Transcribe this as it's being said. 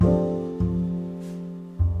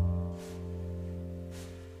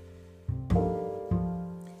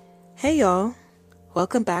Hey y'all,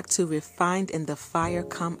 welcome back to Refined in the Fire,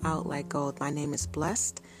 Come Out Like Gold. My name is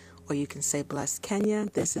Blessed, or you can say Blessed Kenya.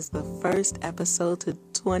 This is the first episode to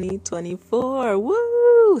 2024.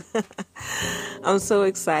 Woo! I'm so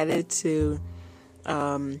excited to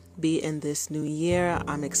be in this new year.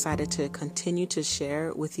 I'm excited to continue to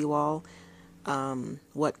share with you all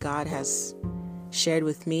what God has shared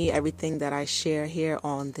with me. Everything that I share here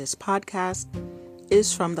on this podcast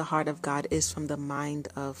is from the heart of God, is from the mind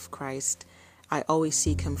of Christ. I always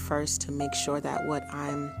seek Him first to make sure that what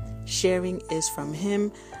I'm sharing is from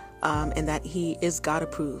Him and that He is God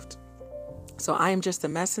approved. So I am just a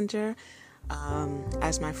messenger.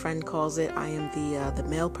 As my friend calls it, I am the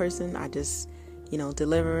mail person. I just,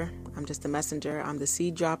 deliver. I'm just a messenger. I'm the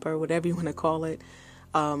seed dropper, whatever you want to call it.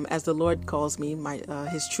 As the Lord calls me,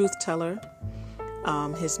 His truth teller,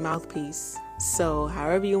 His mouthpiece. So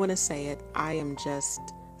however you want to say it, I am just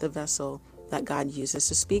the vessel that God uses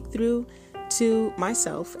to speak through to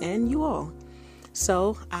myself and you all.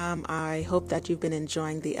 So I hope that you've been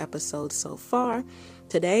enjoying the episode so far.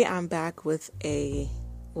 Today I'm back with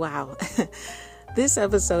wow. This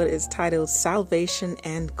episode is titled Salvation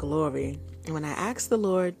and Glory. And when I asked the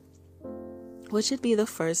Lord, what should be the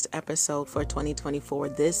first episode for 2024?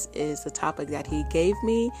 This is the topic that He gave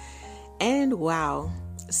me. And wow.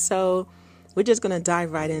 So we're just going to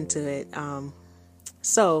dive right into it.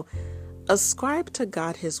 So ascribe to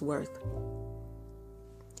God His worth.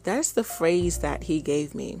 That's the phrase that He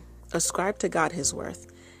gave me. Ascribe to God His worth.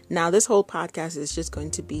 Now, this whole podcast is just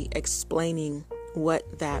going to be explaining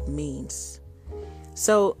what that means.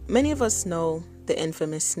 So many of us know the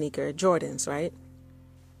infamous sneaker Jordans, right?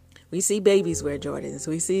 We see babies wear Jordans.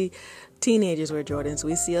 We see teenagers wear Jordans.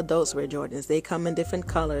 We see adults wear Jordans. They come in different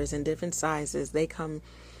colors and different sizes. They're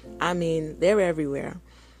everywhere.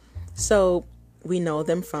 So we know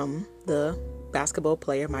them from the basketball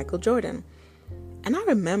player Michael Jordan. And I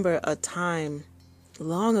remember a time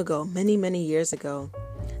long ago, many, many years ago,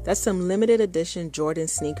 that some limited edition Jordan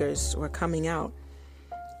sneakers were coming out.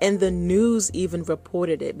 And the news even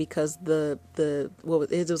reported it because it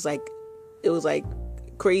was like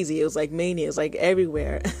crazy. It was like mania. It was like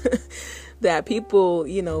everywhere that people,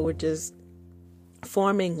 were just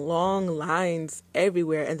forming long lines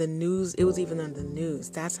everywhere. And the news, it was even on the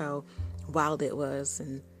news. That's how wild it was.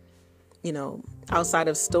 And, outside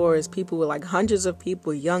of stores, people were like hundreds of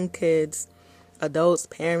people, young kids, adults,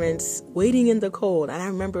 parents, waiting in the cold. And I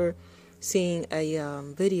remember seeing a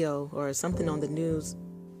video or something on the news.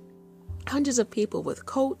 Hundreds of people with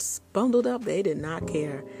coats bundled up. They did not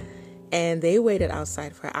care. And they waited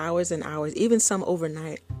outside for hours and hours, even some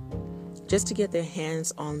overnight, just to get their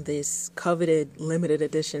hands on this coveted limited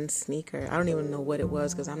edition sneaker. I don't even know what it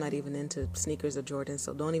was because I'm not even into sneakers or Jordan.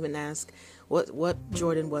 So don't even ask what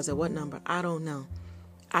Jordan was or what number. I don't know.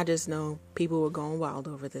 I just know people were going wild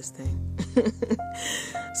over this thing.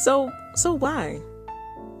 So why?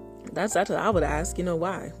 That's what I would ask.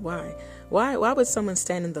 Why? Why would someone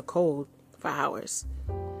stand in the cold for hours?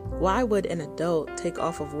 Why would an adult take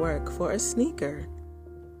off of work for a sneaker?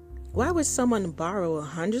 Why would someone borrow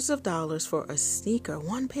hundreds of dollars for a sneaker?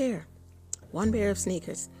 One pair of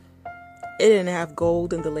sneakers. It didn't have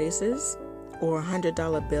gold in the laces or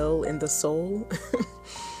 $100 bill in the sole,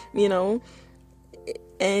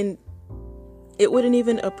 and it wouldn't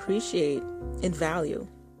even appreciate in value,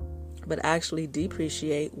 but actually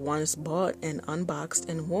depreciate once bought and unboxed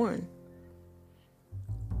and worn.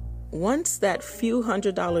 Once that few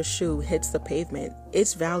 $100 shoe hits the pavement,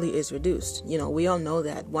 its value is reduced. We all know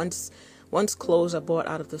that. Once clothes are bought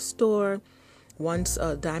out of the store, once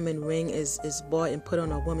a diamond ring is bought and put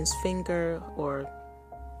on a woman's finger or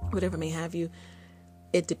whatever may have you,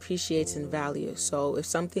 it depreciates in value. So if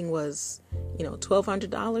something was,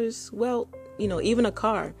 $1,200, well, even a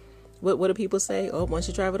car, what do people say? Oh, once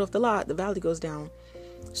you drive it off the lot, the value goes down.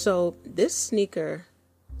 So this sneaker,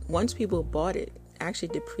 once people bought it, actually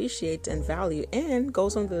depreciates in value and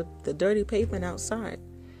goes on the dirty pavement outside.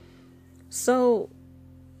 So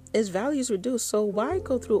its value is reduced. So why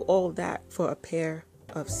go through all that for a pair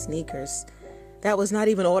of sneakers that was not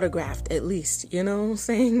even autographed? At least, you know what I'm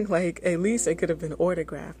saying? Like, at least it could have been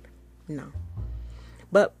autographed. No.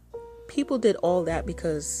 But people did all that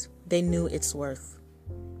because they knew its worth.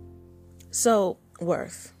 So,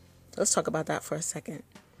 worth. Let's talk about that for a second.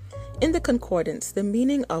 In the concordance, the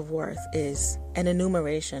meaning of worth is an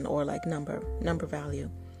enumeration or like number value.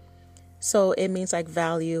 So it means like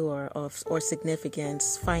value or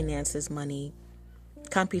significance, finances, money,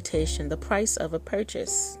 computation, the price of a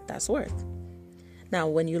purchase. That's worth. Now,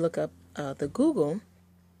 when you look up the Google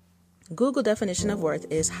definition of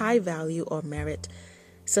worth is high value or merit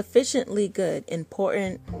sufficiently good,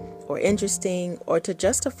 important, or interesting, or to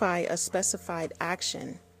justify a specified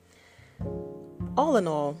action. All in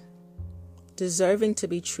all, deserving to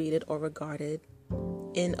be treated or regarded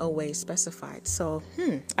in a way specified. So,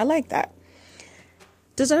 I like that.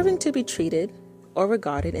 Deserving to be treated or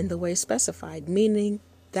regarded in the way specified, meaning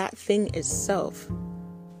that thing itself,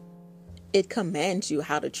 it commands you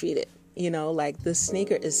how to treat it. Like the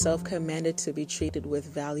sneaker itself commanded to be treated with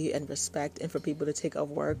value and respect, and for people to take off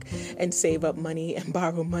work and save up money and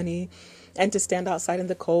borrow money and to stand outside in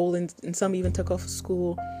the cold, and some even took off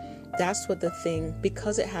school. That's what the thing,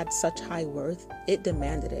 because it had such high worth, it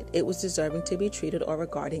demanded it. It was deserving to be treated or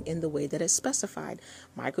regarded in the way that it specified.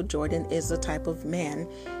 Michael Jordan is the type of man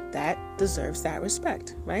that deserves that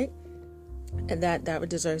respect, right? And that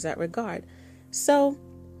deserves that regard. So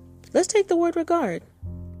let's take the word regard.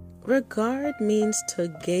 Regard means to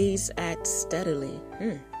gaze at steadily.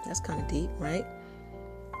 That's kind of deep, right?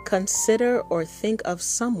 Consider or think of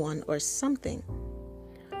someone or something.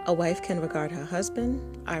 A wife can regard her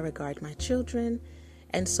husband, I regard my children,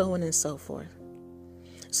 and so on and so forth.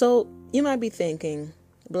 So you might be thinking,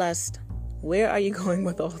 Blessed, where are you going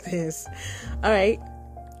with all this? All right,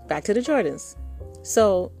 back to the Jordans.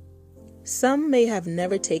 So some may have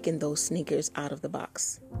never taken those sneakers out of the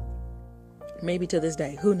box. Maybe to this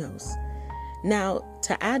day, who knows? Now,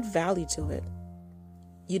 to add value to it,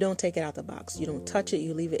 you don't take it out the box. You don't touch it.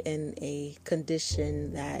 You leave it in a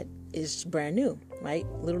condition that is brand new, right?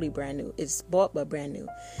 Literally brand new. It's bought but brand new.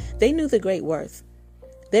 They knew the great worth.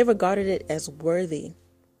 They regarded it as worthy.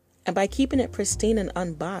 And by keeping it pristine and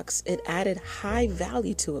unboxed, it added high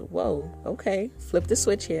value to it. Whoa, okay. Flip the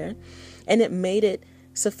switch here. And it made it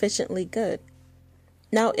sufficiently good.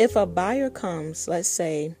 Now, if a buyer comes, let's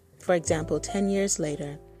say, for example, 10 years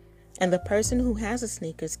later, and the person who has the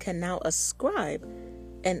sneakers can now ascribe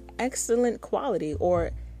an excellent quality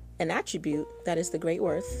or an attribute that is the great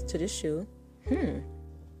worth to this shoe,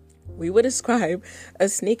 we would ascribe a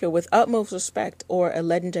sneaker with utmost respect, or a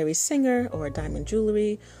legendary singer, or a diamond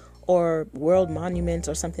jewelry, or world monuments,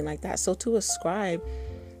 or something like that. So to ascribe,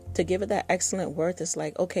 to give it that excellent worth, is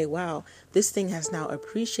like, okay, wow, this thing has now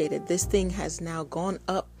appreciated. This thing has now gone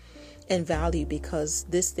up in value because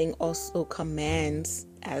this thing also commands,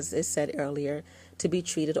 as it said earlier, to be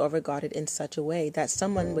treated or regarded in such a way that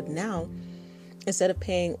someone would now, instead of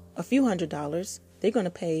paying a few $100s, they're going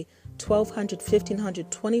to pay $1,200, $1,500,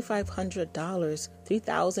 $2,500,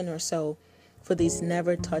 $3,000 or so for these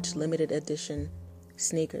never touched limited edition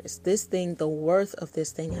sneakers. This thing, the worth of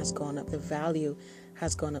this thing has gone up. The value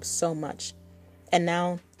has gone up so much. And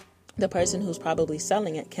now the person who's probably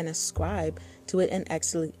selling it can ascribe to it an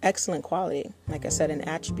excellent quality. Like I said, an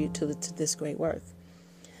attribute to this great worth.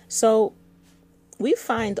 So we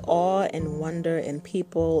find awe and wonder in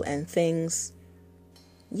people and things.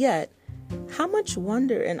 Yet, how much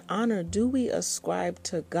wonder and honor do we ascribe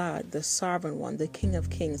to God, the sovereign one, the King of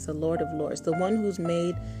Kings, the Lord of Lords, the one who's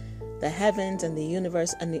made the heavens and the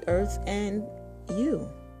universe and the earth and you?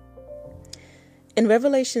 In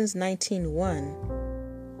Revelations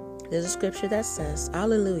 19:1, there's a scripture that says,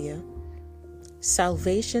 Alleluia,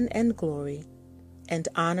 salvation and glory and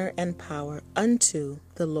honor and power unto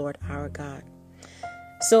the Lord our God.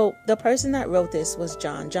 So the person that wrote this was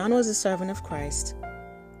John. John was a servant of Christ.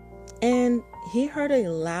 And he heard a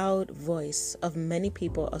loud voice of many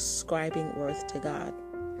people ascribing worth to God.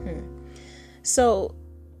 So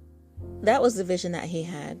that was the vision that he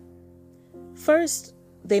had. First,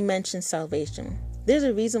 they mentioned salvation. There's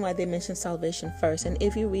a reason why they mentioned salvation first. And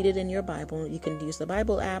if you read it in your Bible, you can use the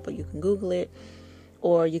Bible app, or you can Google it,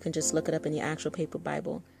 or you can just look it up in your actual paper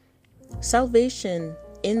Bible. Salvation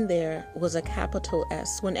in there was a capital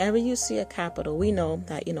S. Whenever you see a capital, we know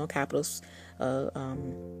that, capitals,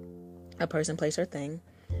 a person, place, or thing.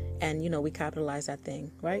 And, we capitalize that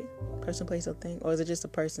thing, right? Person, place, or thing. Or is it just a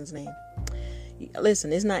person's name?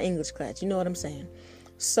 Listen, it's not English class. You know what I'm saying?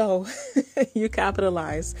 So you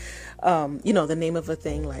capitalize, the name of a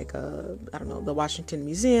thing, like, the Washington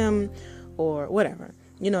Museum or whatever.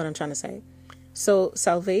 You know what I'm trying to say? So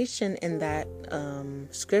salvation in that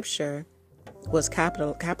scripture was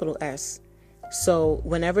capital S. So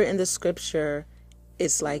whenever in the scripture,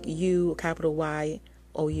 it's like you, capital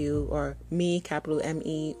Y-O-U, or me, capital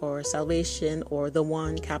M-E, or salvation, or the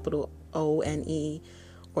one, capital O-N-E,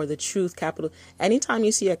 or the truth, capital. Anytime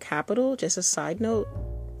you see a capital, just a side note,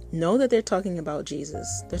 know that they're talking about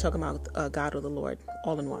Jesus. They're talking about God or the Lord,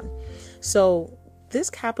 all in one. So this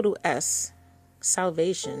capital S,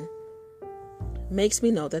 salvation, makes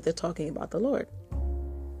me know that they're talking about the Lord.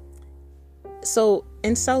 So,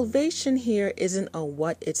 and salvation here isn't a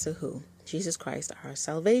what, it's a who. Jesus Christ, our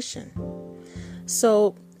salvation.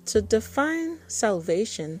 So to define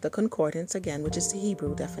salvation, the concordance, again, which is the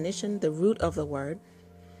Hebrew definition, the root of the word,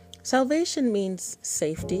 salvation means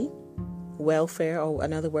safety, welfare, or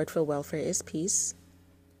another word for welfare is peace,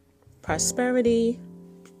 prosperity,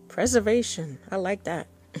 preservation. I like that.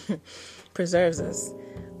 Preserves us.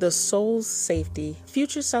 The soul's safety,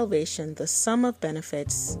 future salvation, the sum of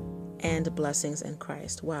benefits and blessings in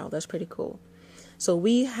Christ. Wow, that's pretty cool. So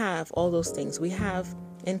we have all those things. We have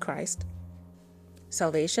in Christ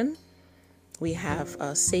salvation, we have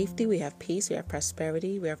safety, we have peace, we have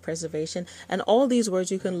prosperity, we have preservation. And all these words,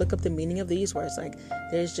 you can look up the meaning of these words. Like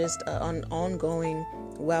there's just an ongoing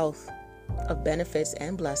wealth of benefits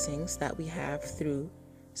and blessings that we have through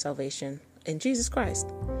salvation in Jesus Christ.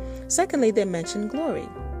 Secondly, they mention glory.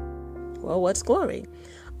 Well, what's glory?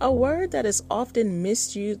 A word that is often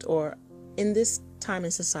misused or in this time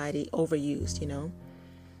in society overused,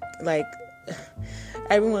 like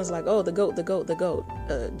everyone's like, oh, the goat.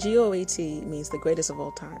 GOAT means the greatest of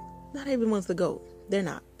all time. Not everyone's the goat. They're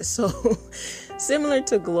not. So similar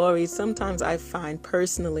to glory, sometimes I find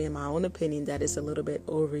personally, in my own opinion, that it's a little bit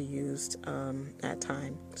overused at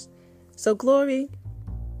times. So glory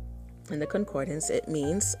in the concordance, it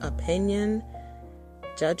means opinion,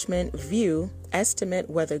 judgment, view, estimate,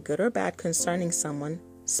 whether good or bad concerning someone.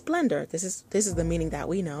 Splendor. This is the meaning that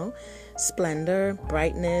we know. Splendor,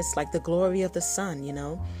 brightness, like the glory of the sun,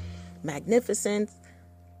 magnificence,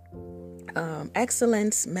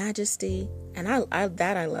 excellence, majesty. And I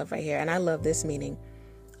love right here. And I love this meaning.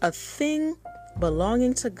 A thing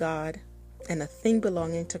belonging to God and a thing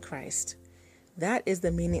belonging to Christ. That is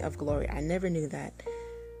the meaning of glory. I never knew that.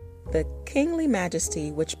 The kingly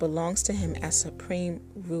majesty which belongs to him as supreme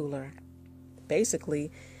ruler.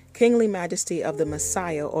 Basically, kingly majesty of the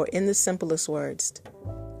Messiah, or in the simplest words,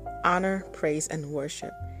 honor, praise, and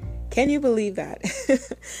worship. Can you believe that?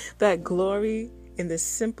 That glory in the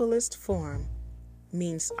simplest form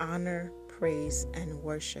means honor, praise, and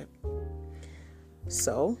worship.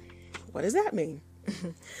 So, what does that mean?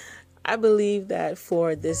 I believe that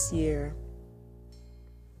for this year,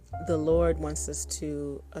 the Lord wants us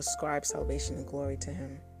to ascribe salvation and glory to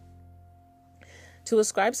him. To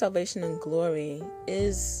ascribe salvation and glory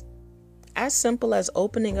is as simple as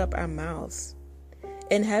opening up our mouths.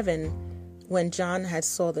 In heaven, when John had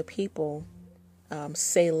saw the people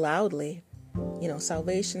say loudly,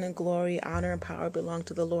 salvation and glory, honor and power belong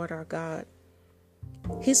to the Lord our God.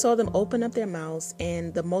 He saw them open up their mouths,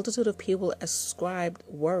 and the multitude of people ascribed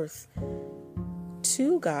worth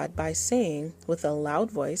to God by saying with a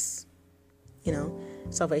loud voice,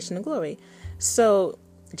 salvation and glory. So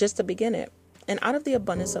just to begin it, and out of the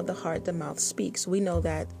abundance of the heart, the mouth speaks. We know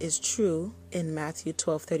that is true in Matthew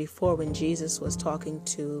 12:34 when Jesus was talking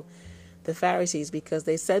to the Pharisees, because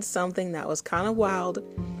they said something that was kind of wild.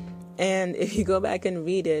 And if you go back and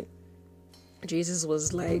read it, Jesus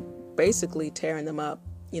was like basically tearing them up,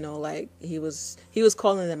 like he was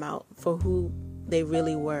calling them out for who they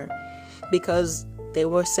really were, because they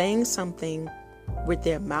were saying something with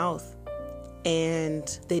their mouth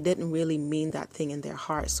and they didn't really mean that thing in their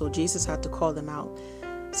heart. So Jesus had to call them out.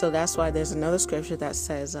 So that's why there's another scripture that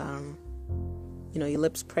says, your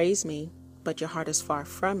lips praise me, but your heart is far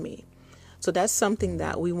from me. So that's something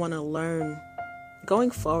that we want to learn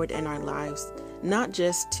going forward in our lives, not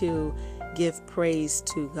just to give praise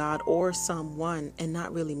to God or someone and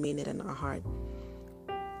not really mean it in our heart.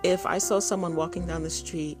 If I saw someone walking down the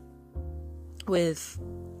street with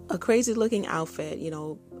a crazy looking outfit,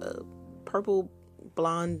 purple,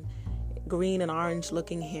 blonde, green and orange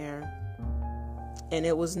looking hair, and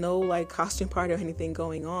it was no like costume party or anything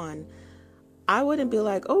going on, I wouldn't be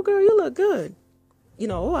like, oh girl, you look good.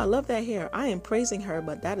 Oh, I love that hair. I am praising her,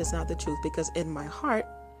 but that is not the truth, because in my heart,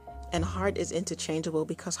 and heart is interchangeable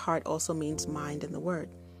because heart also means mind in the word.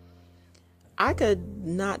 I could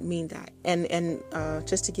not mean that. And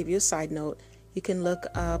just to give you a side note, you can look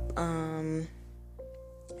up in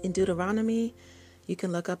Deuteronomy. You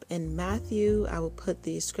can look up in Matthew. I will put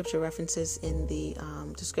the scripture references in the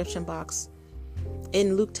description box.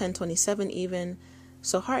 In Luke 10:27 even.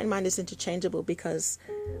 So heart and mind is interchangeable because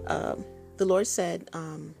the Lord said,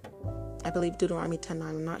 I believe Deuteronomy 10:9,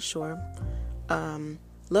 I'm not sure.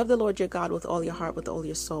 Love the Lord your God with all your heart, with all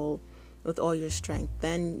your soul, with all your strength.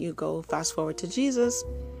 Then you go fast forward to Jesus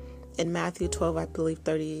in Matthew 12, I believe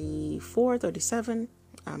 34, 37.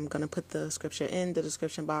 I'm going to put the scripture in the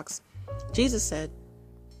description box. Jesus said,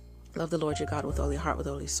 love the Lord your God with all your heart, with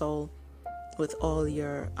all your soul, with all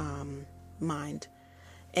your mind.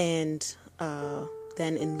 And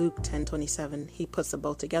Then in Luke 10:27, he puts the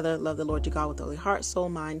both together. Love the Lord your God with all your heart, soul,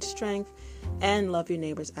 mind, strength, and love your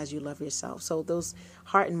neighbors as you love yourself. So those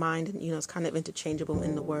heart and mind, it's kind of interchangeable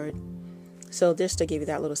in the word. So just to give you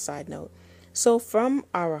that little side note. So from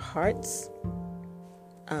our hearts,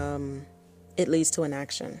 it leads to an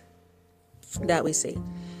action that we see.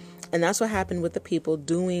 And that's what happened with the people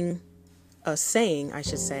saying, I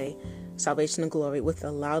should say, salvation and glory with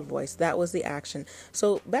a loud voice. That was the action.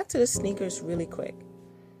 So back to the sneakers really quick.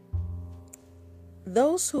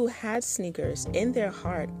 Those who had sneakers in their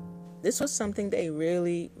heart, this was something they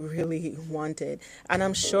really, really wanted. And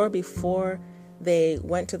I'm sure before they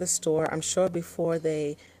went to the store, I'm sure before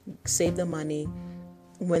they saved the money,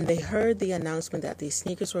 when they heard the announcement that these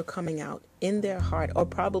sneakers were coming out, in their heart, or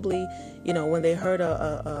probably, when they heard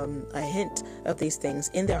a hint of these things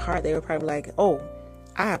in their heart, they were probably like, oh,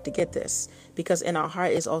 I have to get this. Because in our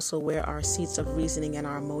heart is also where our seats of reasoning and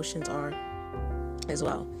our emotions are as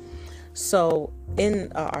well. So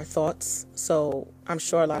in our thoughts, so I'm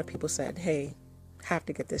sure a lot of people said, hey, have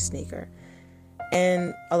to get this sneaker.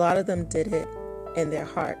 And a lot of them did it in their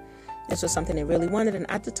heart. This was something they really wanted. And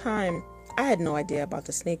at the time, I had no idea about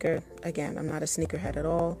the sneaker. Again, I'm not a sneakerhead at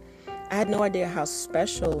all. I had no idea how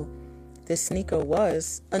special this sneaker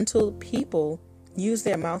was until people used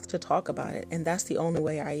their mouth to talk about it. And that's the only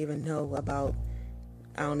way I even know about,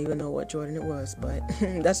 I don't even know what Jordan it was, but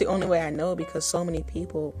that's the only way I know, because so many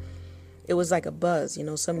people, it was like a buzz,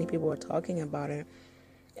 so many people were talking about it.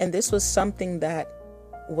 And this was something that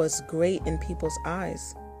was great in people's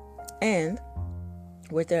eyes. And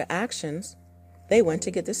with their actions, they went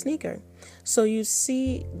to get the sneaker. So you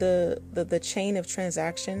see the chain of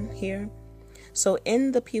transaction here. So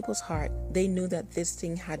in the people's heart, they knew that this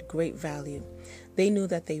thing had great value. They knew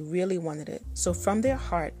that they really wanted it. So from their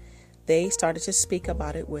heart, they started to speak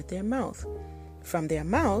about it with their mouth. From their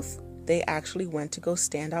mouth, they actually went to go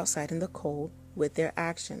stand outside in the cold with their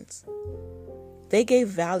actions. They gave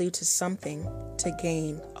value to something to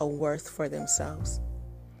gain a worth for themselves.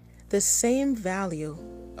 The same value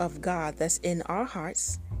of God that's in our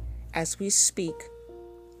hearts as we speak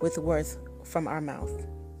with worth from our mouth.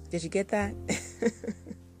 Did you get that?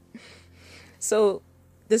 So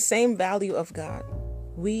the same value of God,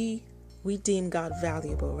 we deem God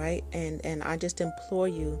valuable, right? And I just implore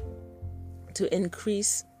you to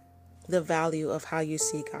increase the value of how you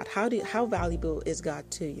see God. How valuable is God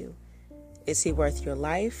to you? Is he worth your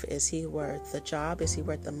life? Is he worth the job? Is he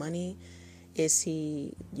worth the money? Is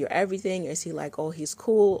he your everything? Is he like, oh, he's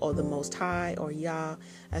cool, or the Most High, or Yah,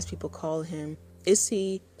 as people call him? Is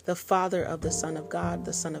he the Father of the Son of God,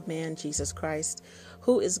 the Son of Man, Jesus Christ?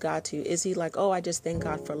 Who is God to you? Is he like, oh, I just thank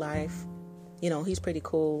God for life? He's pretty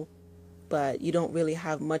cool, but you don't really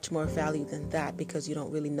have much more value than that because you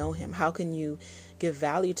don't really know him. How can you give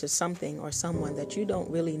value to something or someone that you don't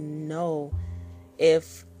really know?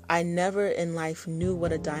 If I never in life knew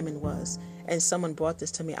what a diamond was, and someone brought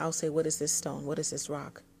this to me, I'll say, what is this stone? What is this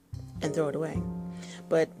rock? And throw it away.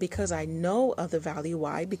 But because I know of the value,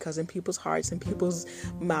 why? Because in people's hearts and people's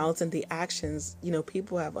mouths and the actions,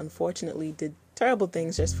 people have unfortunately did terrible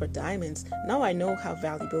things just for diamonds. Now I know how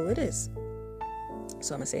valuable it is.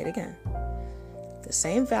 So I'm going to say it again. The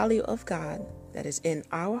same value of God that is in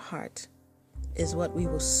our heart is what we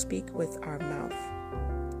will speak with our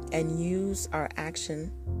mouth and use our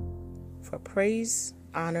action for praise,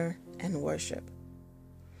 honor, and worship.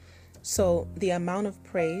 So the amount of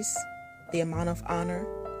praise, the amount of honor,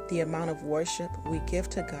 the amount of worship we give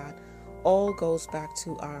to God all goes back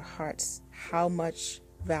to our hearts. How much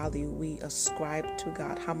value we ascribe to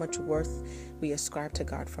God, how much worth we ascribe to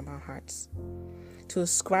God from our hearts. To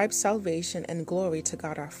ascribe salvation and glory to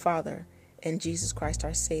God our Father and Jesus Christ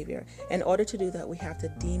our Savior. In order to do that, we have to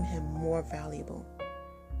deem him more valuable.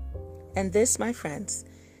 And this, my friends,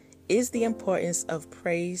 is the importance of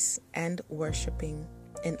praise and worshiping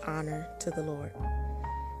in honor to the Lord.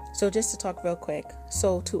 So just to talk real quick.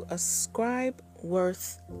 So to ascribe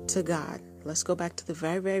worth to God, let's go back to the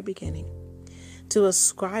very, very beginning. To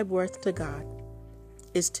ascribe worth to God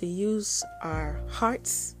is to use our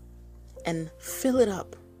hearts and fill it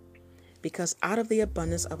up. Because out of the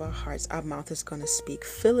abundance of our hearts, our mouth is going to speak.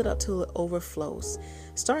 Fill it up till it overflows.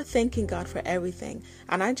 Start thanking God for everything.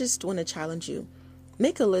 And I just want to challenge you.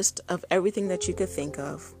 Make a list of everything that you could think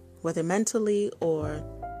of, whether mentally or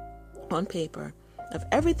on paper, of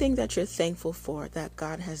everything that you're thankful for that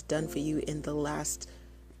God has done for you in the last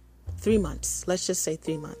 3 months. Let's just say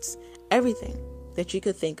 3 months. Everything. that you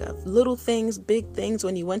could think of. Little things, big things.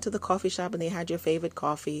 When you went to the coffee shop and they had your favorite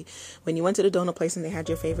coffee, when you went to the donut place and they had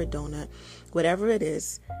your favorite donut, whatever it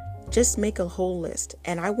is, just make a whole list.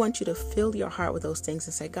 And I want you to fill your heart with those things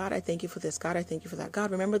and say, God, I thank you for this. God, I thank you for that.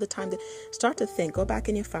 God, remember the time that, start to think, go back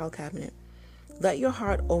in your file cabinet. Let your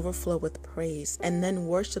heart overflow with praise and then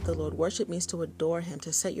worship the Lord. Worship means to adore him,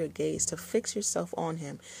 to set your gaze, to fix yourself on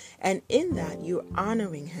him. And in that, you're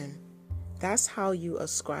honoring him. That's how you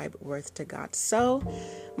ascribe worth to God. So,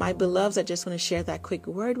 my beloveds, I just want to share that quick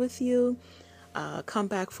word with you. Come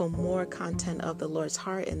back for more content of the Lord's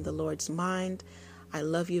heart and the Lord's mind. I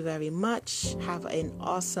love you very much. Have an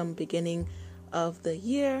awesome beginning of the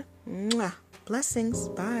year. Mwah. Blessings.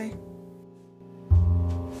 Bye.